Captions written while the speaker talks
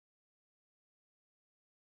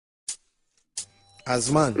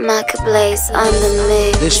Asman. MackaBlaze on the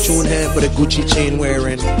mix. This tune here for the Gucci chain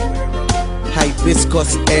wearing,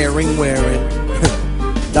 hibiscus earring wearing,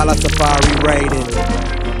 dollar safari riding,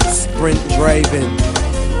 sprint driving,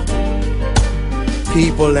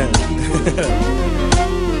 people them.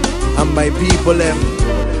 And by people them,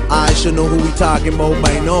 I should know who we talking about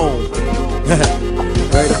by now.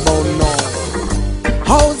 Right about now.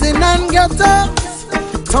 Housing and gutters,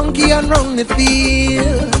 Tunky and round the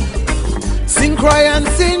field, St.Croix and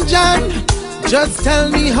St.John, just tell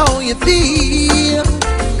me how you feel.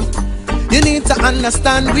 You need to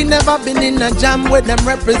understand we never been in a jam where them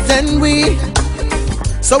represent we.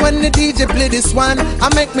 So when the DJ play this one, I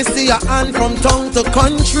make me see your hand from town to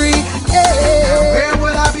country. Yeah. Where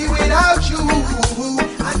would I be without you?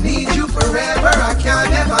 I need you forever, I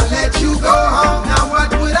can't ever let you go home. Now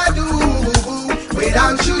what would I do?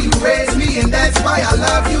 Without you, you raised me, and that's why I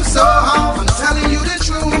love you so hard. I'm telling you the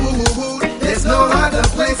truth. There's no other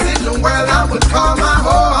place in the world I would call my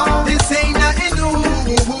home. This ain't nothing new.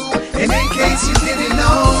 And in case you didn't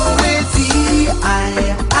know, it's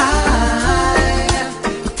E-I.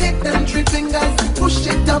 Take them 3 fingers and push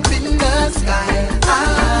it up in the sky.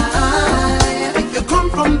 If you come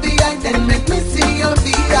from the eye, then make me see your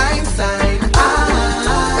VI sign.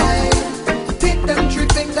 Take them 3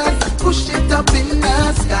 fingers and push it up in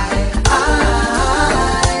the sky.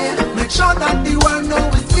 Make sure that the world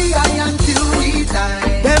knows it's VI until we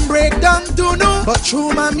die. Them break down to know, but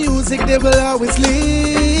through my music they will always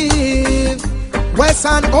live. West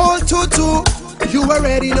and Old Tutu, you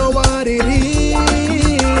already know what it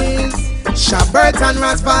is. Shabert and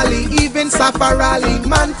Ras Valley, even Safarali,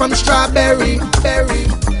 man from Strawberry, Berry.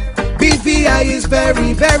 BVI is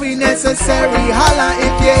very, very necessary. Holla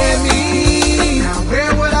if you hear me. Now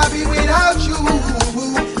where would I be without you?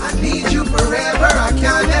 I need you forever, I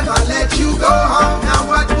can't ever let you go home. Now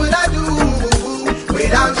what would I do?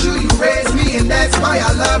 Without you, you raised me, and that's why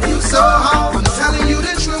I love you so hard. I'm telling you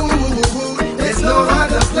the truth. There's no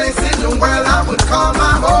other place in the world I would call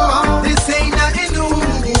my home. This ain't nothing new.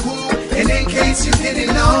 And in case you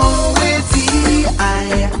didn't know, it's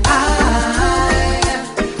E-I.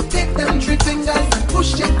 Take them 3 fingers and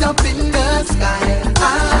push it up in the sky.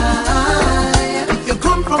 If you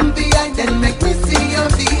come from the eye, then make me see your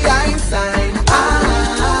VI sign.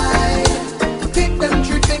 Take them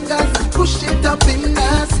 3 fingers and push it up in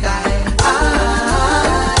the sky.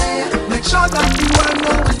 Make sure that you are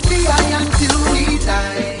know it's VI until we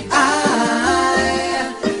die.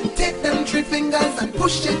 Take them 3 fingers and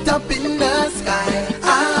push it up in the sky.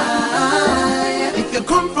 If you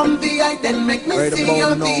come from the eye, then make me see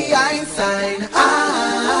your VI sign.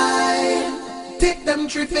 Take them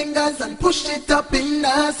 3 fingers and push it up in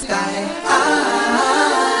the sky.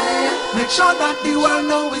 Make sure that the world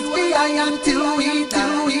knows it's VI until we die.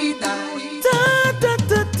 Da, da,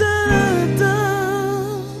 da, da, da.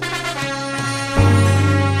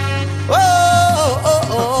 Oh, oh,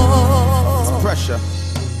 oh. It's pressure.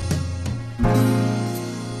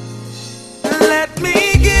 Let me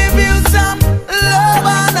give you some love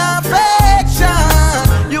and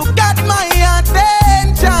affection. You got my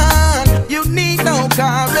attention. You need no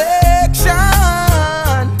correction.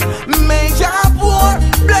 Major war,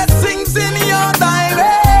 blessings in your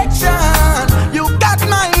direction. You got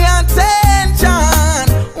my attention.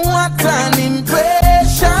 What an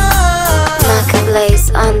impression. MackaBlaze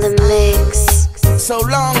on the mix. So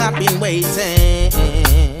long I've been waiting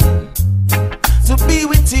to be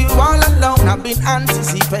with you all alone. I've been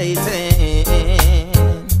anticipating.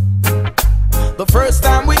 The first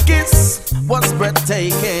time we kissed was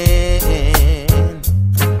breathtaking.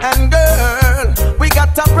 And girl, we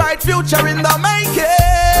got a bright future in the making.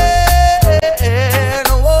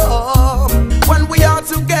 Oh, when we are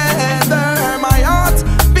together, my heart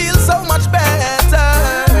feels so much better.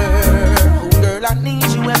 Oh, girl, I need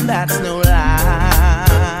you and that's no lie.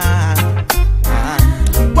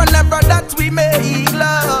 Whenever that we make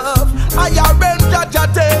love, I arrange Jaja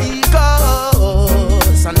take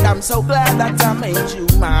us. And I'm so glad that I made you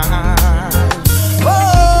mine.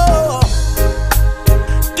 Oh,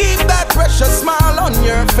 keep that precious smile on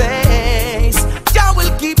your face. Jah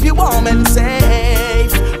will keep you warm and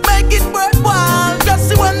safe. Make it worthwhile,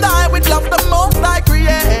 just you and I with love the most I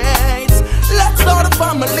create. Let's start a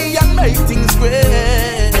family and make things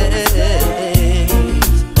great.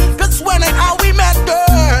 Cause when and how we met,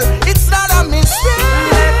 girl, it's not a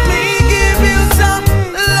mistake. Let me give you some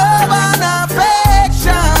love and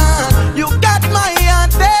affection. You got my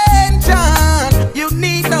attention.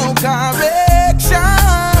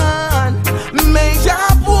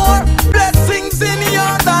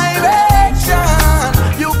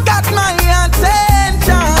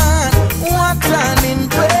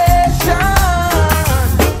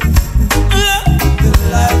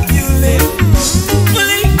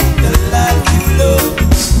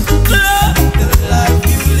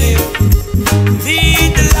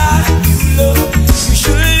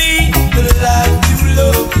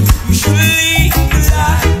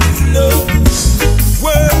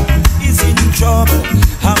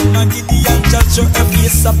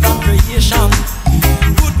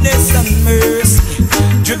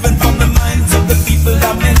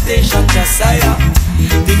 lamentation, Josiah.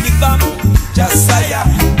 Deliver me, Josiah.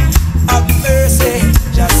 Have mercy,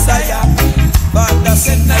 Josiah. Father,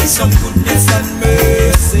 send I some goodness and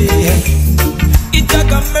mercy. It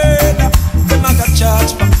a murder, them a got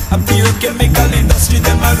charge for. A pure chemical industry,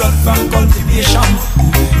 them a run from cultivation.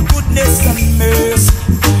 Goodness and mercy,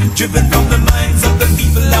 driven from the minds of the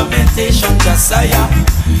people. Lamentation, Josiah.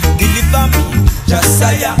 Deliver me,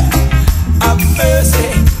 Josiah. Have mercy,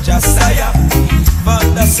 Josiah.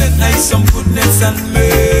 Father, send I some goodness and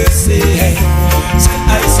mercy.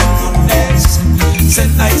 Send I some goodness,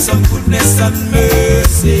 send I some goodness and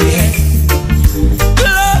mercy.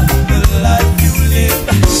 Love the life you live,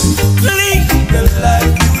 lead the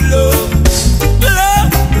life you love.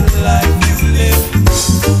 Love the life you live,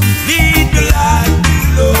 lead the life you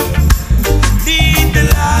love. Lead the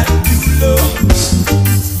life you love.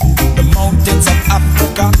 The mountains of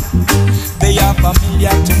Africa, they are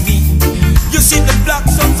familiar to me. You see the black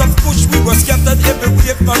sons of Kush, we were scattered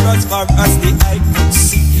everywhere for as far as the eye could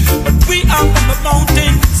see. But we are from the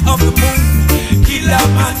mountains of the moon,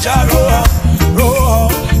 Kilimanjaro, oh,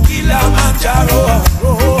 Kilimanjaro,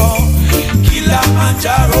 oh,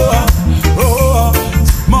 Kilimanjaro, oh,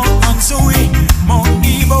 Mount Mansui, Mount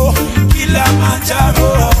Nebo,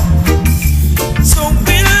 Kilimanjaro. So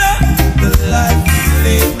we love the life we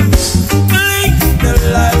live, believe the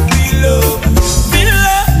life we love. We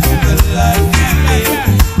love the life we live,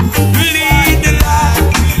 lead the life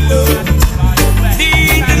we love.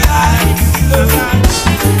 Lead the life we love,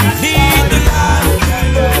 lead the life we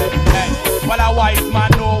love. Well, a wise man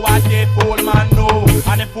know what the fool man know,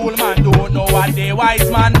 and the fool man don't know what the wise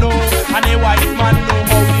man know, and the wise man know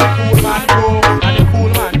how the fool man grow, and the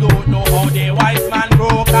fool man don't know how the wise man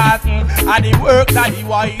grow. Cause and the works of the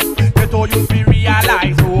wise, they told you to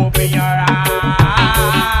realize. Open your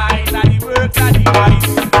eyes, and the works of the wise,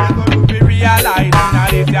 they told you to realize. Now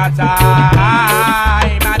it's your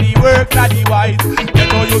time, and the works of the wise, they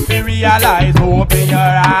told you to realize. Open your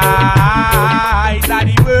eyes, and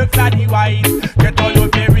the works of the wise, they told you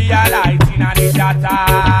to realize. Now it's your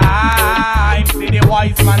time. See the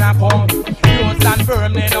wise man a come, you stand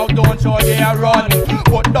firmly now, don't show they a run.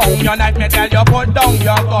 Put down your knife, me tell you, put down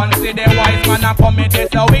your gun. See the wise man a come, it is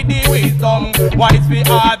with the wisdom. Wise for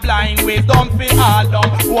all blind, wisdom for all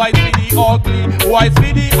dumb. Wise for the ugly, wise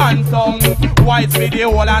for the handsome. Wise for the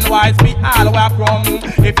whole and wise for all where from.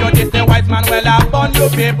 If you this the wise man, well have done, you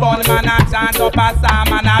be born. Man a chant up a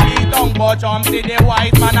psalm and a beat down but see the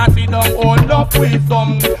wise man a sit down, hold up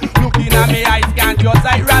wisdom. Looking at me eyes, can't just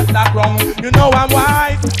like Rasta from. You know I'm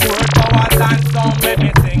wise, word power and some let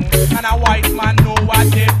me sing. And a wise man know what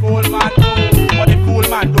the fool man know, but the fool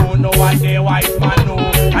man don't know what the wise man know.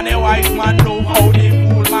 And the wise man know how the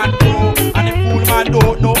fool man grow, and the fool man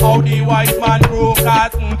don't know how the wise man grow.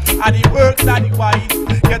 Cause and the works of the wise,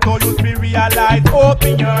 get all you to realize.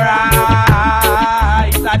 Open your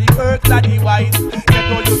eyes, and the works of the wise,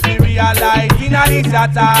 get all you to realize. In a this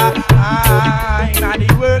time, and the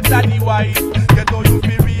works of the wise, get all you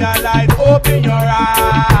to realize. Open your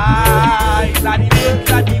eyes, and the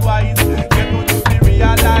works of the wise, get all you to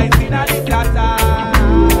realize. In a this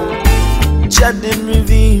time, Jah didn't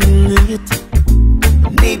reveal it.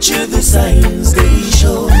 Nature, the signs they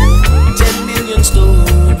show. 10 million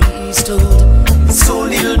stories told. So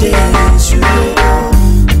little days you know.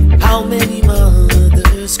 How many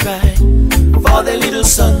mothers cry for their little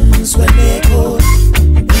sons when they go.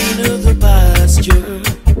 Greener the pasture,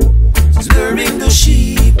 luring the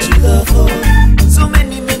sheep to the fold. So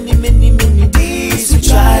many, many, many, many days we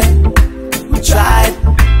tried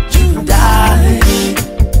to die.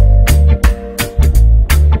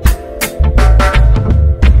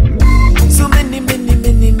 So many, many,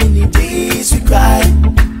 many, many days we cried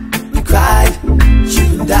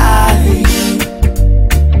to die.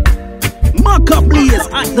 MackaBlaze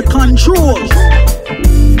at the controls.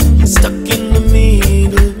 Stuck in the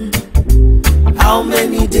middle. How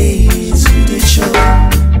many days you did show?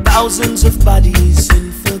 Thousands of bodies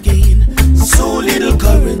in for gain. So little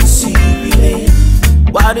currency remain.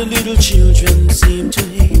 Why the little children seem to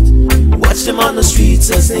hate. Watch them on the streets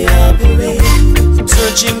as they operate.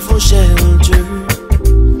 Searching for shelter,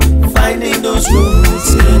 finding those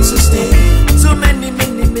roads and sustain. So many,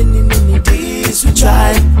 many, many, many days we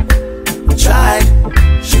tried to die.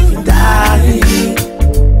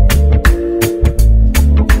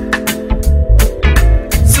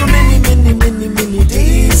 So many, many, many, many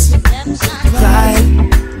days we cried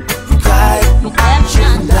to die.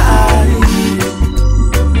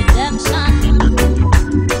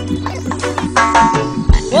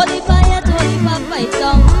 Holy fire, fight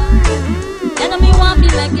down. Enemy want me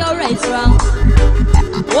make your right wrong.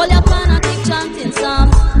 Hold your fanatic chanting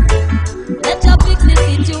songs.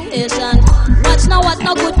 temptation. Watch now what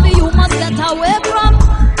not good for you must get away from.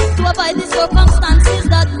 To avoid the circumstances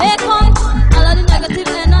that may come. All of the negative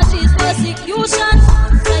energies, persecution,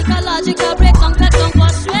 psychological breakdown,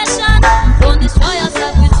 frustration. Don't destroy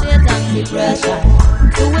yourself with Satan's depression.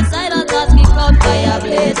 Suicidal thoughts kick out fire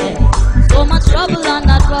blazing. So much trouble on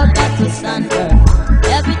that road, got to stand firm.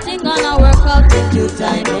 Everything gonna work out in due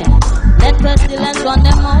time, yeah. Let pestilence run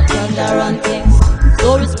them out, thunder run things.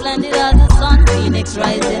 So resplendent as the sun, phoenix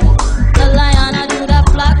rising. The lion I do that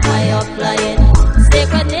black, my up flying.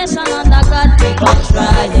 Sacred nation under God, keep on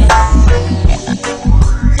trying.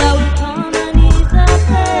 Shall we come and ease the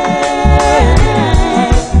pain?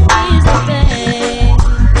 Ease the pain.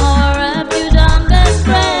 Our refuge and best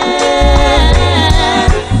friend.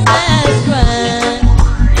 Best friend.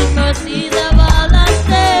 His mercies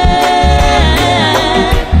everlasting.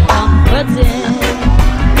 Comforting.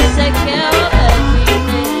 We take care of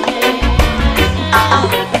everything.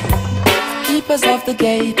 Keepers of the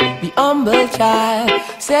gate, be humble child.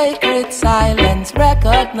 Sacred silence,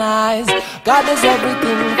 recognize God is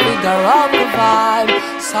everything, figure out the vibe.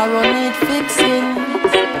 Sorrow need fixing.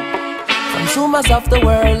 Consumers of the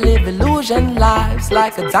world live illusion lives.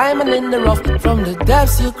 Like a diamond in the rough, from the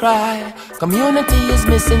depths you cry. Community is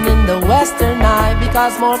missing in the western eye,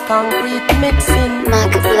 because more concrete mixing.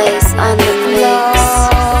 MackaBlaze on the mix.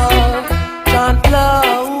 Love, chant love.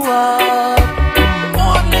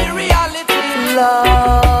 Only reality.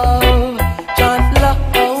 Love, chant love.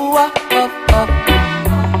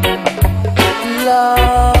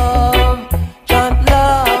 Love, chant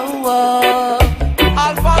love.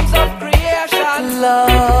 All forms of creation.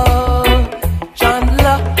 Love, chant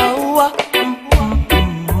love.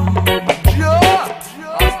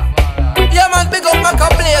 Yeah man, big up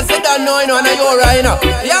MackaBlaze, you don't know Niyorah, you know.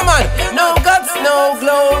 Yeah man, no guts, no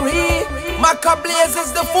glory. MackaBlaze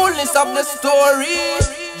is the fullness of the story.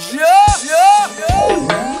 Yeah.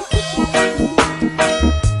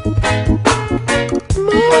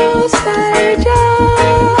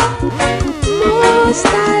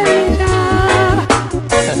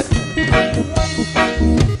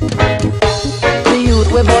 The youth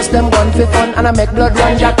we bust them gun for fun, and I make blood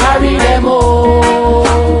run, Jah carry them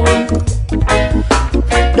home.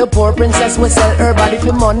 The poor princess will sell her body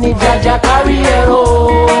for money, Jah carry her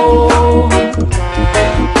home.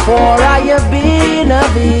 For I have been a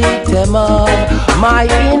victim of my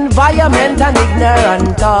environment and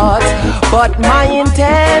ignorant thoughts, but my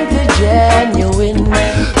intent is genuine,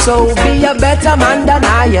 so be a better man than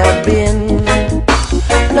I have been.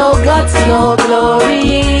 No guts, no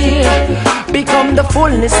glory, become the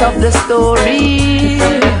fullness of the story.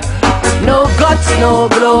 No guts, no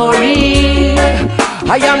glory,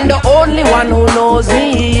 I am the only one who knows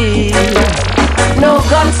me. No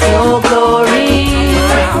guts, no glory,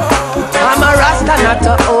 I'm a Rasta, not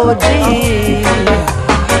a OG.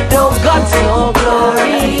 No guts, no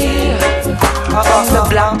glory, above the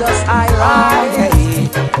black dust I ride.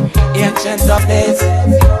 Ancient of days,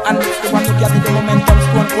 and it's the one who gathered the momentum.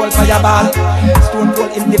 Stone cold fireball, stone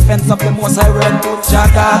cold in defense of the most high world to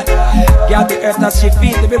Jagat. Guard the earth as she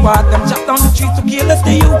feed the reward. Them chop down the trees to kill us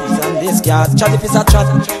the youths. And this guard, chat if it's a chat.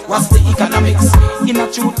 What's the economics in a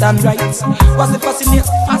truth and rights? What's the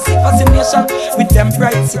fascination with them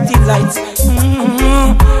bright city lights?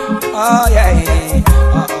 Oh yeah,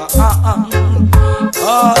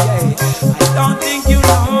 oh yeah. I don't think you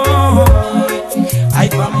know me. I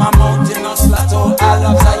from my mountain of plateau, all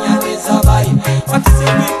of Zion is a vibe. What is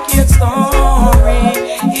your wicked story?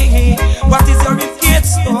 What is your wicked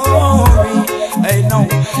story? I know,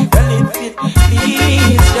 well it fit,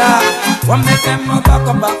 please, yeah. One make them back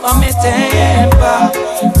on me temper.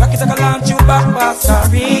 Rock is like a launch you back past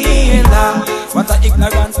arena. What a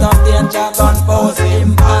ignorant stuff, danger, gun pose,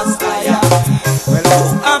 imposter, yeah. Well,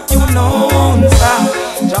 who have you known, sir?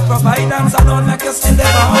 Just provide and so don't make you still the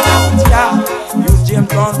bound, yeah. Use James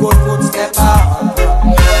Brown, good footstep out.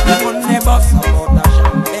 You want me bust about the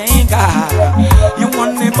champagne car. You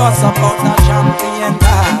want me bust about the champagne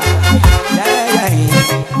car. Yeah.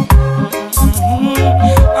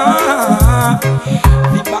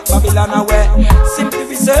 The back Babylon away. Simply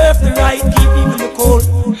reserve the right, keep even the cold.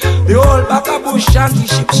 The old back a bush shanty,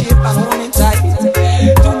 ship shape and one inside.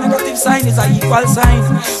 Two negative sign is a equal sign.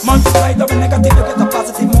 Multiply double negative, you get a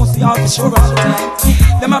positive. Mostly all the sure all the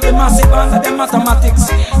time. Them have the massive under them mathematics.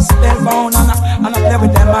 Spellbound and I play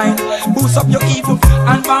with their mind. Boost up your evil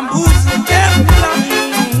and bamboozle them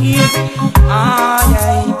blind. Yeah.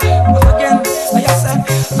 But again, like I said,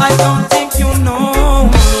 I don't think you know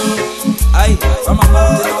me. I from a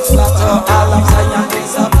mountain of plateau, all of Zion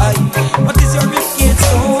is a vibe. What is your wicked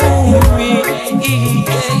story?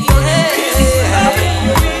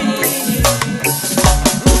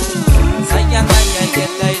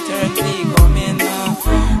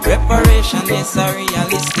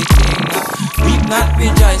 not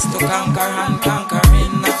rejoice to conquer and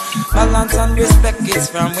conquering. Balance and respect is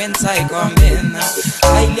from whence I come in.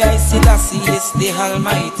 I Selassie is the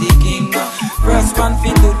Almighty King. First one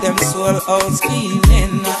fi do them soul house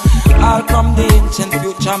cleaning. All from the ancient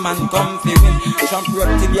future man come fi win. Trump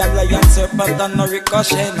reptilian lion serpent and no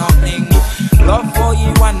ricochet nothing. Love for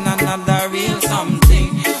you one another real something.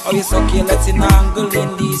 Oh you so careless in angle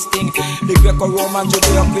in these things. The Greco-Roman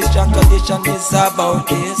Judeo-Christian tradition is about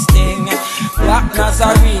this thing. Black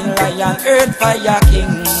Nazarene lion earth fire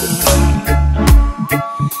king.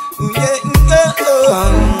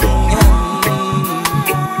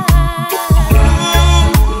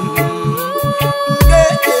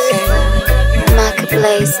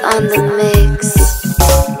 MackaBlaze on the mix.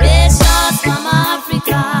 Precious Mama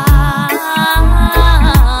Africa.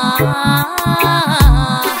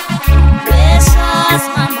 Precious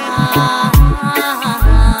Mama.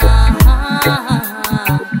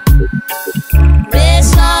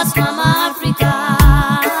 Precious Mama Africa.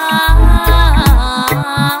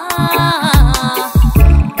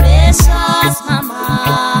 Precious Mama.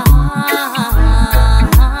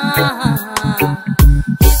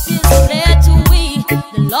 It is clear to we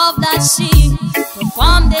the love that she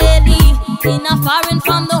performed daily in a foreign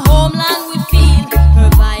from the homeland we feel her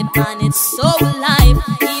vibe and it's so alive.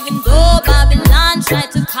 Even though Babylon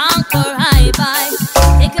tried to conquer I by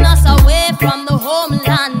taking us away from the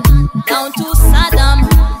homeland down to Saddam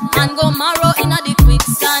and Gomorrah in the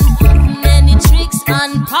quicksand. Many tricks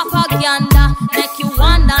and propaganda make you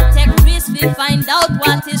wonder, take risks, we find out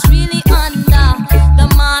what is really under. The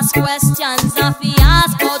mass questions that we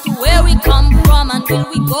ask about where we come from and will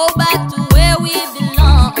we go back to where we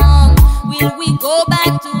belong? Will we go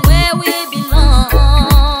back to where we belong?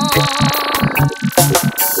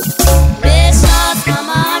 Precious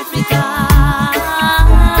Mama Africa.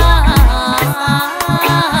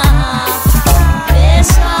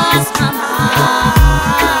 Precious Mama.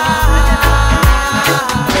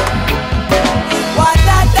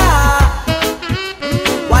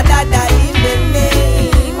 Wadada in the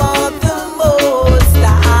name of the Most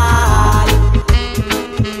High.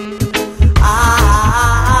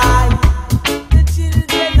 The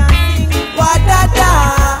children are singing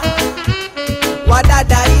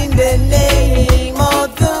Wadada in the name of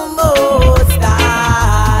the Most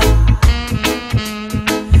High.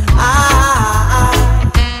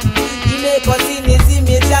 He make us in his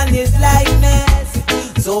image and his likeness,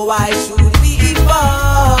 so why should we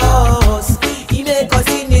boast? He make us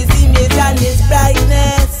in his image and his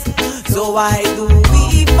brightness, so why do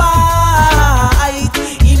we fight?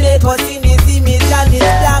 He make us in his image and his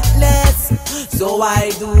blackness, so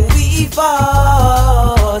why do we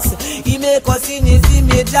fuss? He make us in his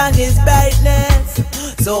image and his brightness,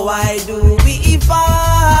 so why do we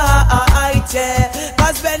fight? Yeah.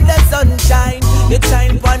 Cause when the sun shine, it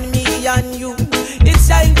shine on me and you. It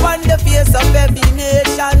shine on the face of every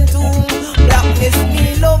nation too. Blackness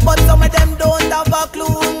me love, but some of them don't have a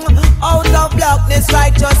clue. Out of blackness,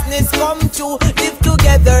 righteousness come true. Live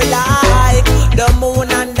together like the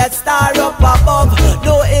moon and the star up above.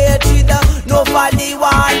 No hatred, no folly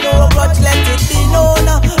war, no grudge, let it be known.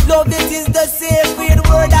 Love it is the sacred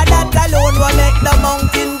word, and that alone will make the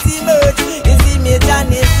mountains emerge. His image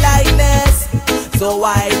and his likeness, so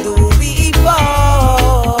why do we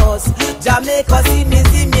fuss? Jamaica in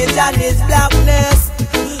his image and his blackness,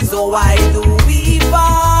 so why do we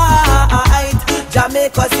fight?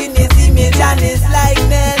 Jamaica in his image and his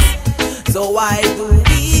likeness, so why do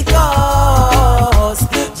we fuss?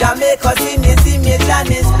 Jamaica in his image and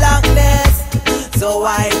his blackness, so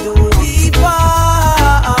why do we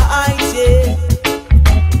fight? Yeah.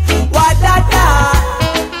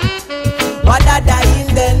 Wadada in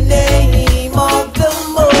the name of the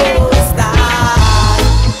Most High.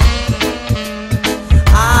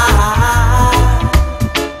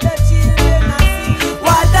 The children are singing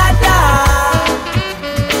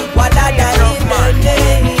Wadada in the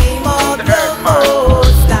name of the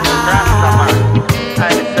Most High.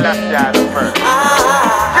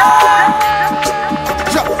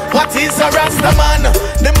 What is a Rasta man?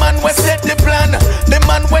 The man we set the plan. The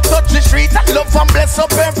man we touch the street and love and bless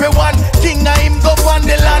up everyone. King of him go on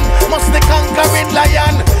the land, must the conquering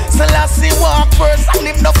lion. Selassie walk first and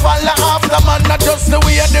him no follow after man. Not just the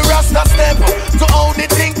way the Rasta step to how the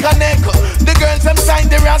thing connect. The girls them sign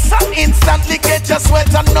the Rasta instantly get your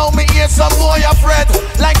sweat. And now me hear some boy afraid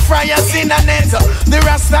like friars in a net. The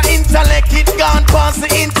Rasta intellect it gone past the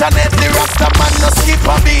internet. The Rasta man no skip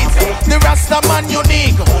a beat. The Rasta man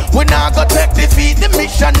unique. We now go take defeat. The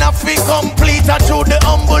mission of we complete. And through the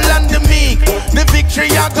humble and the meek, the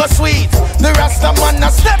victory I go sweet. The Rasta man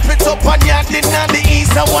a step it up and yard in the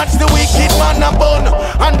east. And watch the wicked man a bow.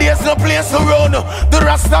 there's no place to run. The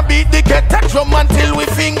Rasta beat the ghetto drum until we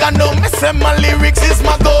finger numb. Me say my lyrics is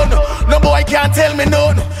my gun. No boy can't tell me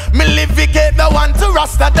none. Me live we get the one to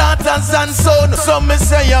Rasta daughters and son. So me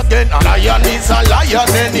say again, a lion is a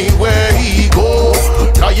lion anywhere he go.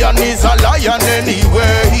 Lion is a lion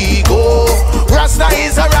anywhere he go. Rasta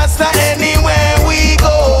is a Rasta anywhere we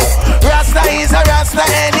go. Rasta is a Rasta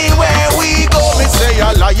anywhere we go. Me say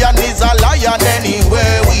a lion is a lion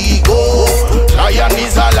anywhere we go. Lion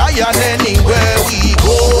is a lion anywhere we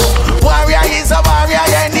go. Warrior is a warrior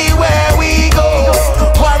anywhere we go.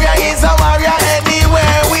 Warrior is a warrior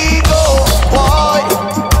anywhere we go. Boy,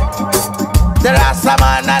 the Rasta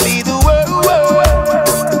man a lead the world.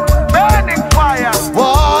 Burning fire.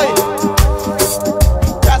 Boy,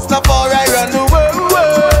 Rastafari run the world.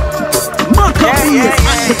 MackaBlaze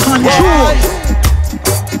at the control.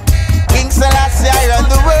 King Selassie I run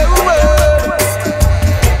the world.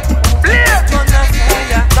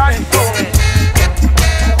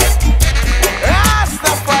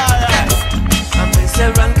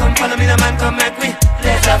 Run, come follow me, the man, come make we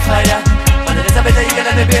blaze a fire. But it is a better eagle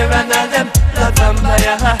than the bear and all them blood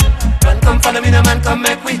vampire. Run, come follow me, the man, come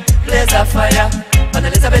make we blaze a fire. But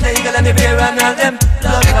it is a better eagle than the bear and all them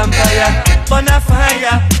blood vampire. Burn a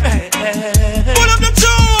fire, burn up the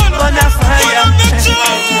tune, burn a fire,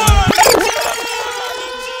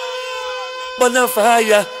 burn a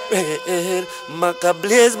fire,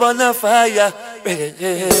 MackaBlaze, burn a fire.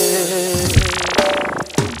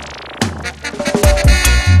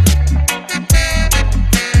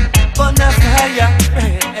 Fire,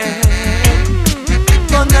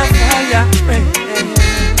 gonna fire,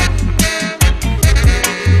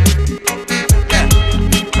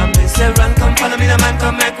 I'm say run, come follow me, the man,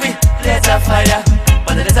 come make we blaze a fire.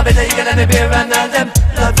 But it is a better eagle than the bear and all them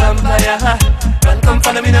blood vampire. Run, come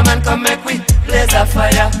follow me, the man, come make we blaze a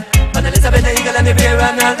fire. But it is a better eagle than the bear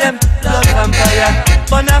and all them blood vampire.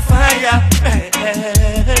 Gonna fire,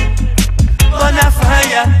 gonna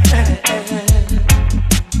fire.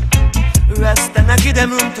 Rasta na give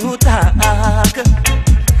them room to talk,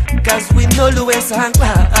 cause we know Lewis and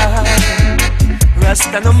Clark.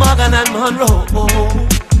 Rasta no Morgan and Monroe.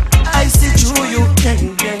 I see through you, yeah.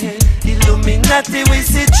 Illuminati, we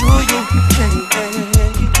see through you, yeah.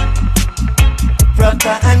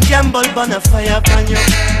 Procter and Gamble, burn a fire upon you.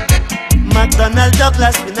 McDonald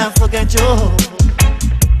Douglas, we not forget you.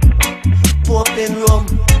 Pope in Rome,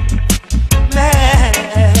 man.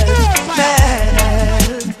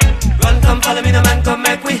 Come follow me, the man, come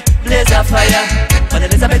make we blaze a fire. But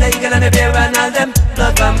it is a better eagle and a bear and all them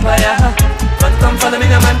blood vampire. Run, come follow me,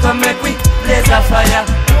 the man, come make we blaze a fire.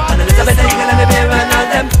 And it is a better eagle and a bear and all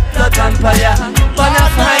them blood vampire. Burn a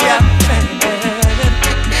fire,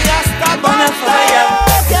 burn a fire.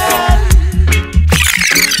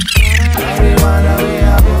 Marijuana we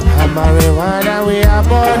are born. Marijuana we are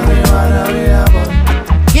born. Marijuana we are born.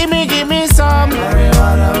 Give me some.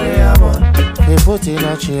 Marijuana we are born. We put in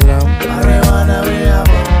a chill out. Marijuana we are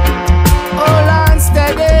born. Hold on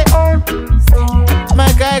steady. My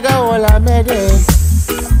guy go all I made it.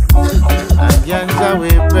 And ganja we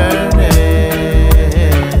burn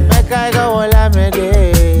it. My guy go all I made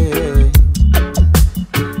it.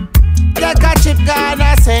 Take a chip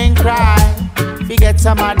Ghana St.Croix. We get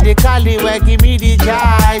some of the Cali where give me the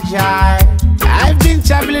jai. I've been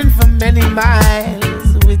traveling for many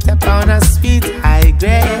miles with a pound of sweet high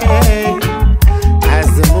grade. As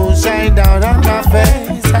the moon shine down on my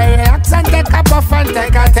face, I relax and take a puff and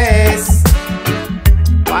take a taste.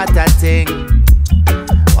 What a thing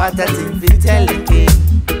we tell the king.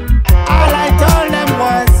 All I told them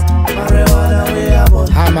was marijuana we are born.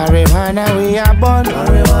 Marijuana we are born.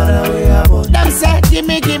 Marijuana we are born. Them said give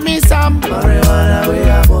me some. Marijuana we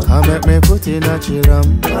are born. Come make me put in a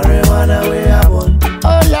chillum. Marijuana we are born.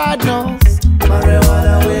 Oh Lord knows.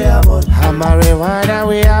 Marijuana we are born. Marijuana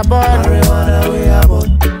we are born. Marijuana we are born.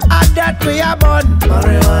 And that we are born.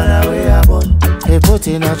 Marijuana we are born. They put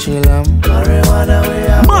in a chillum. Marijuana we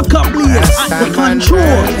are born. MackaBlaze at the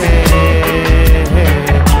control.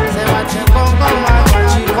 Say what you congo man,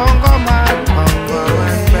 what you congo man, congo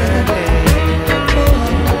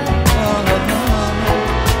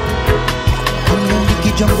and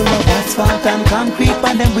wicked jungle of asphalt and concrete,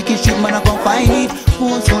 and them wicked street man I gon' find it.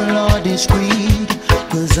 Who's for Lord is creed?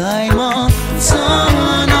 Cause I'm a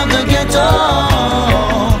son of the ghetto,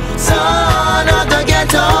 son of the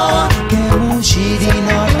ghetto. Can't move shit in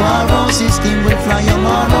or borrow. System will fly your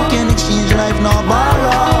morrow. Can't exchange life nor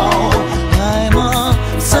borrow. I'm a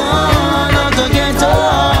son of the ghetto,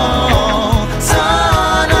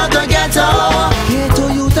 son of the ghetto. Ghetto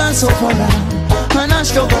youth and sufferer, and a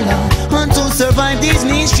struggler. And to survive these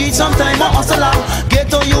mean streets, sometimes I hustle out.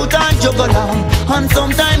 Ghetto youth juggle on, and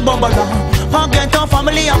sometimes bubble on. And get a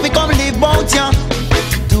family and become live out ya.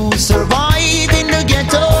 To survive in the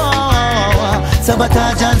ghetto,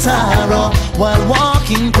 sabotage and sorrow, while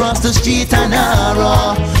walking across the street and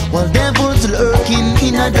narrow. While devils lurking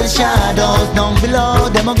in the shadows, down below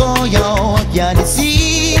them a go yo. Yeah,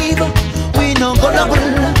 deceive, we no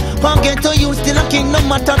gullible. Pan ghetto you still a king no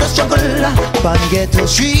matter the struggle. Pan ghetto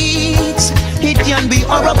streets, it can be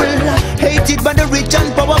horrible. Hated by the rich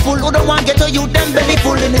and powerful, who don't want ghetto you them belly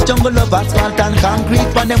full. In the jungle of asphalt and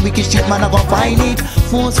concrete, pan them wicked shit man a go find it.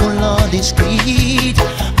 Forceful or discreet,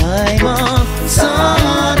 I'm a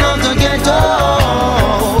son of the ghetto,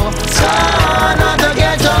 son of the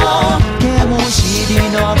ghetto. Can't move shit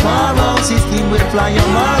in a borrow, system will fly your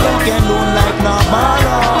marrow, can loan like no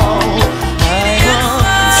borrow. I'm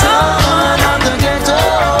a son of the ghetto,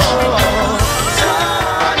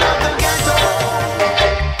 son of the ghetto.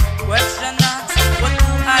 Question asked, what do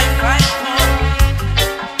I fight for?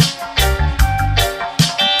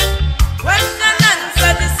 Question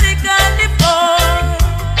answer, the sick and the poor.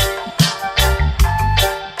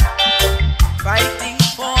 Fighting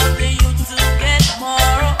for the youth to get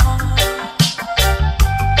more.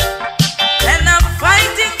 And I'm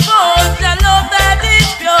fighting for the love that is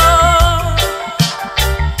pure.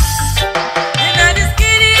 In a this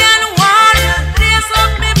Gideon war, lace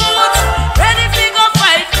up me boots, ready to go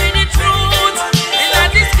fight for the truth. In a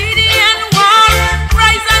this Gideon war,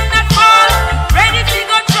 rise and not fall, ready to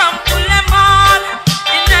go trample them all.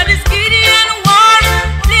 In a this Gideon war,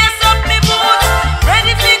 lace up me boots,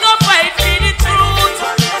 ready to go fight for the truth.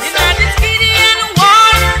 In a this Gideon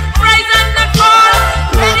war, rise and not fall,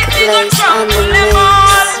 ready to go MackaBlaze on trample the them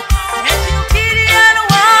all. mix. Yes, you Gideon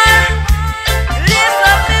war, lace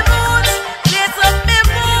up me boots, lace up me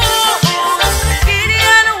boots.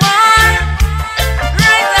 Gideon war,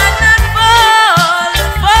 rise and not fall,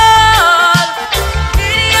 fall.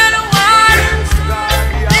 Gideon war,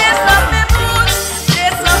 lace up me boots,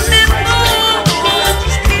 lace up me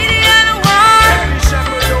boots. Gideon war,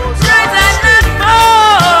 rise and not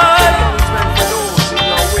fall.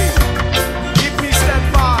 Keep me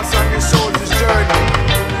steadfast on your soldier's journey.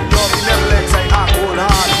 Love me never let I act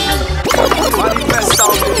wholehearted. Manifest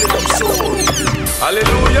out the living soul.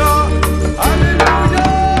 Hallelujah. Hallelujah.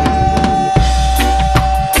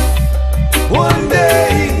 One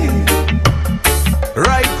day,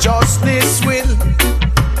 righteousness will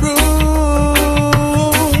rule.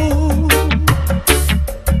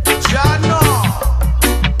 Jah know.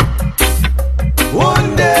 One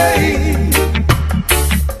day,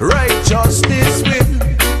 righteousness will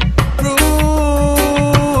rule.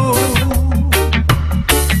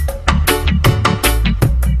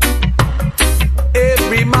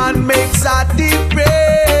 Every man makes a difference.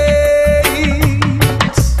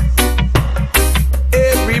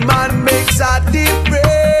 Every man makes a difference.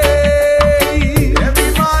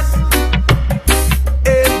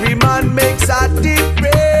 Every man makes a difference.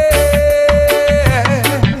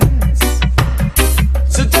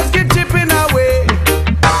 So just keep chipping away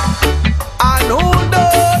and hold on.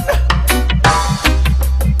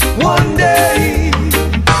 One day,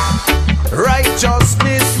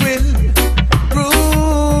 righteousness will rule.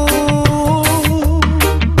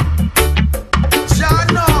 Jah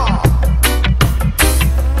know.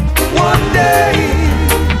 One day,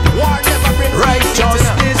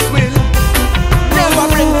 righteousness will Never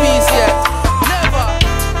bring peace yet. Never.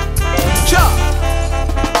 Jah.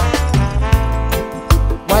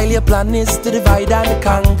 While your plan is to divide and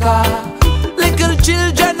conquer, little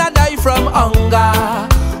children are die from hunger.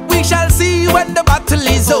 We shall see when the battle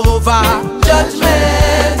is over.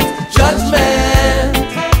 Judgment, judgment.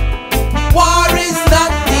 War is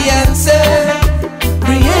not the answer.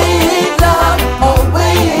 Create love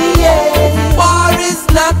always. War is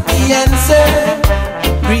not the answer.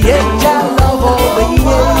 Create your love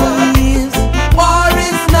always. War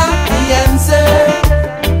is not the answer.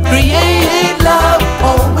 Create love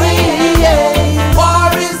always.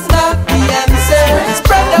 War is not the answer.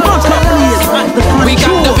 Spread out your love. We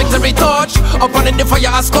got the victory torch up on the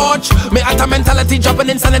fire a scorch. Me at a mentality dropping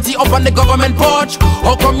insanity up on the government porch.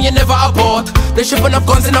 How come you never abort? They shipping up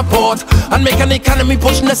guns in a port and make an economy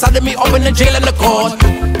pushing the side of me up in the jail and the court.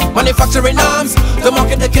 Manufacturing arms, the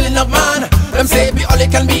market the killing of man. Them say be all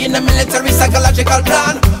it can be in the military psychological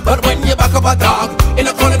plan. But when you back up a dog, in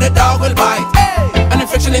a corner the dog will bite. An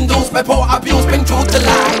infection induced by power abuse, bring truth to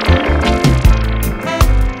light.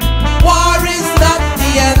 War is not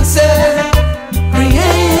the answer.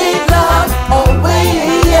 Create love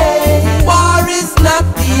always. War is not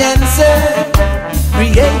the answer.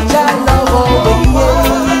 Create your love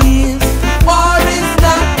always. War is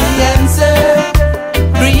not the answer.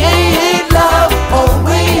 Create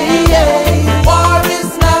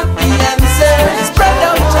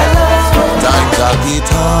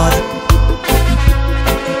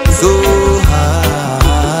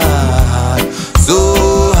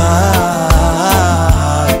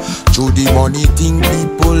money thing,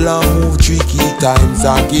 people are move tricky. Times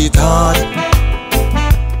are get hard,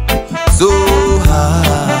 so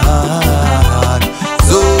hard,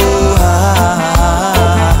 so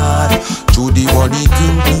hard. Through the money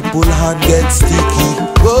thing, people hand get sticky.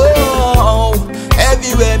 Whoa,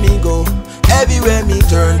 everywhere me go, everywhere me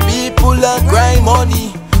turn, people are cry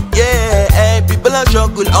money. Yeah, people are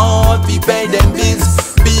struggle hard to pay them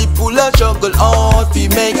bills. People are struggle hard to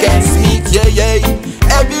make ends meet. Yeah, yeah.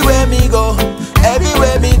 Everywhere me go,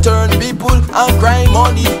 everywhere me turn, people are cry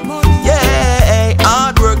money. Yeah,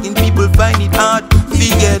 hard working people find it hard to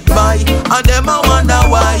get by, and them I wonder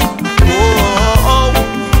why. Oh,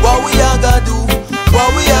 what we are gonna do?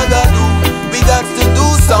 What we are gonna do? We got to do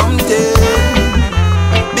something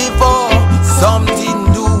before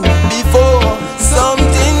something do. Before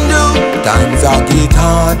something do. Times are get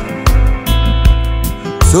hard,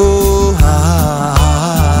 so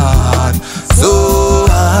hard, so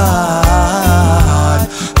hard.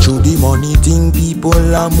 Through the money thing,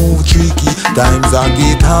 people are move tricky. Times are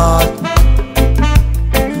get hard,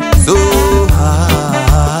 so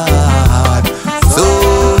hard, so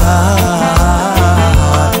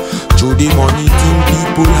hard. Through the money thing,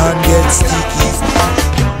 people hand get sticky.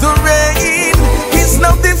 The rain is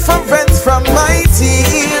no different from my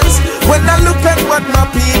tears. When I look at what my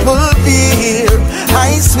people feel,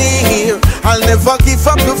 I swear I'll never give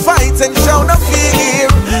up the fight and show no fear.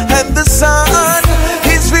 And the sun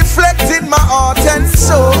is reflecting my heart and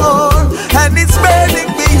soul, and it's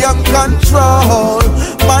burning beyond control.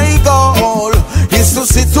 My goal is to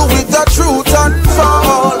see to it the truth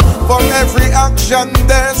unfold. For every action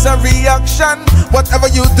there's a reaction. Whatever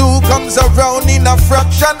you do comes around in a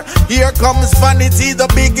fraction. Here comes vanity, the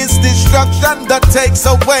biggest destruction that takes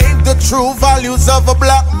away the true values of a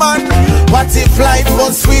black man. What if life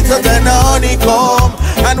was sweeter than a honeycomb,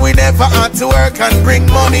 and we never had to work and bring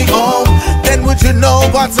money home? Then would you know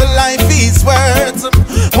what a life is worth?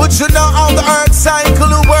 Would you know how the earth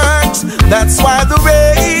cycle works? That's why the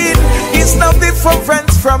rain is no different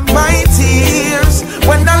from my tears.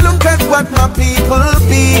 When I look at what my people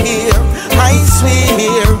feel, I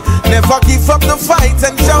swear never give up the fight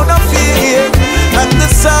and show no fear. And the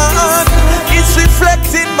sun is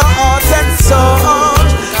reflecting my heart and soul,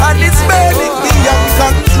 and it's burning beyond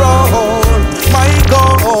control. My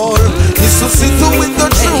goal is to see to it the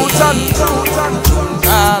truth and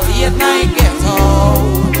Late night ghetto,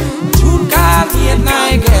 June call late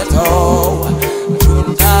night ghetto,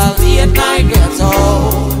 June call late night ghetto,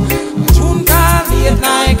 June call late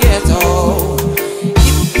night ghetto.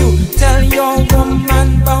 If you tell your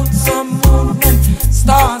woman about some movement,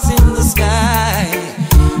 stars in the sky,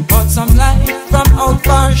 but some light from out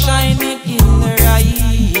far shining in her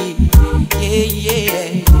eye. Yeah,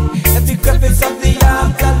 yeah. Every crevice of the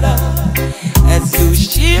afterlife, as you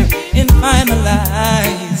share in final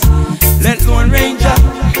lies. Let Lone Ranger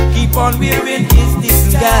keep on wearing his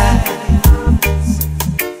disguise.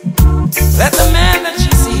 Let the man that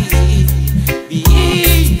she sees be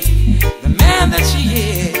the man that she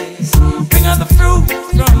is. Bring her the fruit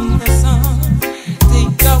from the sun,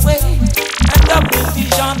 take away and double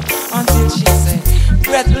vision until she said,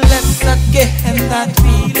 breathless again that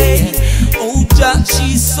feeling. Oh, Jah,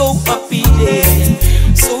 she's so appealing,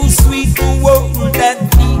 so sweet the world that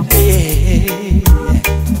feeling.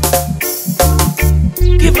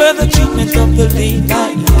 Give her the treatment of the late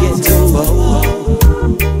night ghetto.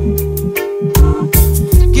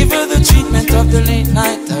 Give her the treatment of the late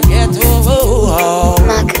night ghetto.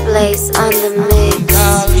 MackaBlaze on the mix.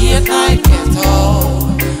 Late night ghetto.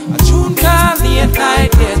 A June call late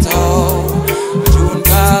night ghetto. A June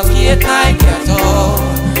call late night ghetto.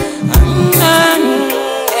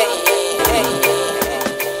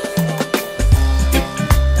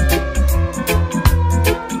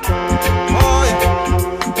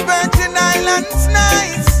 Virgin Islands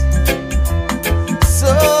nice,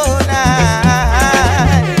 so nice.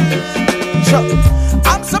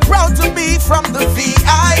 I'm so proud to be from the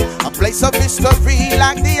VI, a place of history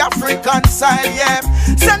like the African side, yeah.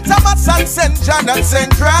 St. Thomas and St.John and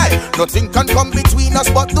St.Croix, nothing can come between us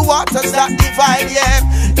but the waters that divide, yeah.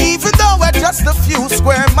 Even though we're just a few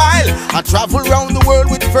square miles, I travel around the world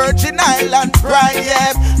with Virgin Island pride,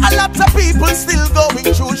 yeah. A lot of people still going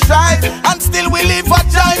through strife, and still we live a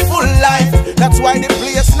joyful life. That's why the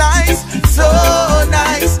place nice, so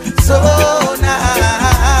nice, so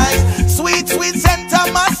nice. Sweet, sweet St.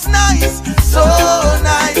 Thomas nice, so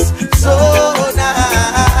nice, so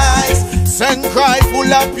nice. St.Croix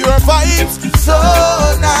full of pure vibes, so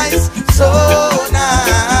nice, so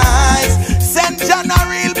nice. St.John a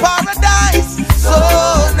real paradise, so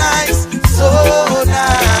nice, so nice.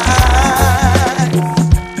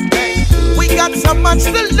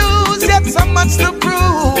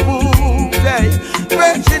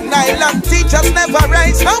 Island teachers never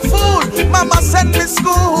raise no fool. Mama sent me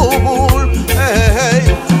school.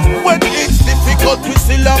 Hey, when it's difficult, we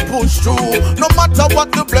still a push through. No matter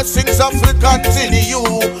what, the blessings of will continue.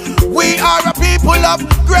 We are a people of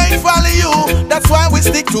great value. That's why we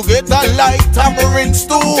stick together like tamarind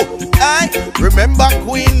stew. Hey, remember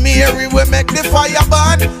Queen Mary, we make the fire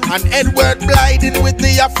burn, and Edward Blyden with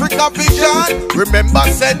the Africa vision. Remember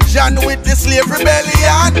St.John with the slave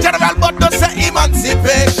rebellion. General Butler say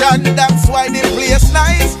emancipation. That's why the place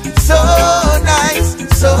nice, so nice,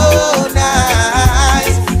 so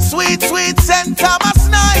nice. Sweet, sweet St. Thomas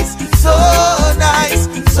nice, so nice,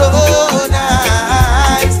 so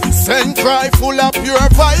nice. St.Croix full of pure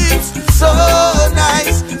vibes, so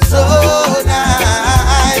nice, so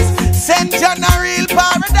nice. St.John a real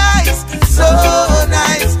paradise, so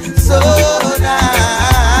nice, so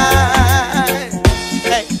nice.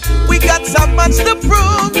 Hey, we got so much to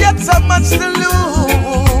prove, yet so much to lose.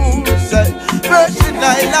 Virgin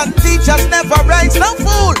Island teachers never raise no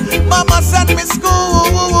fool. Mama sent me school.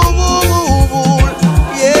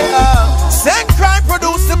 Yeah. St.Croix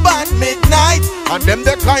produced the band Midnite, and them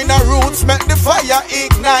the kind of roots make the fire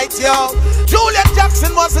ignite, yo. Julian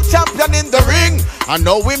Jackson was a champion in the ring, and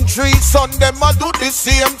now him 3 sons, them a do the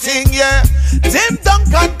same thing, yeah. Tim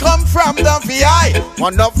Duncan come from the VI,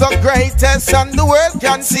 one of the greatest, and the world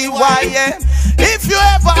can see why, yeah. If you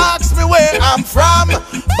ever ask me where I'm from,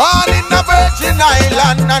 born in the Virgin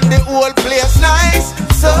Island, and the whole place nice,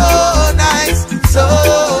 so nice, so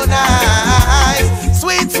nice.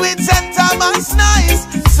 Sweet, sweet St. Thomas nice,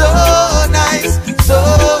 so nice, so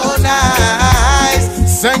nice.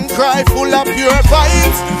 St.Croix full of pure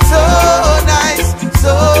vibes, so nice,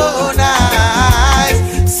 so nice.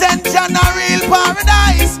 St.John a real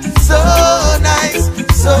paradise, so nice,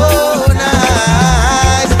 so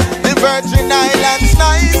nice. The Virgin Islands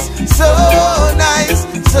nice, so nice,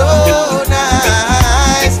 so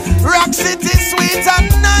nice. Rock City sweet and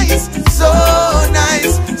nice, so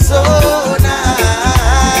nice, so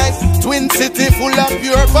nice. Twin City full of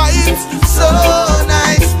pure vibes, so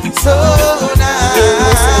nice, so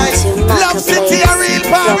nice. Love City a real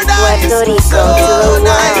paradise, so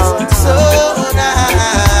nice, so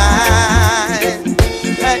nice.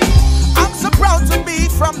 Hey, I'm so proud to be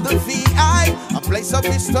from the VI, a place of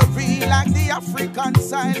history like the African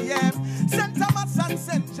side, yeah. St. Thomas and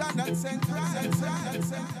St. John and St. Croix.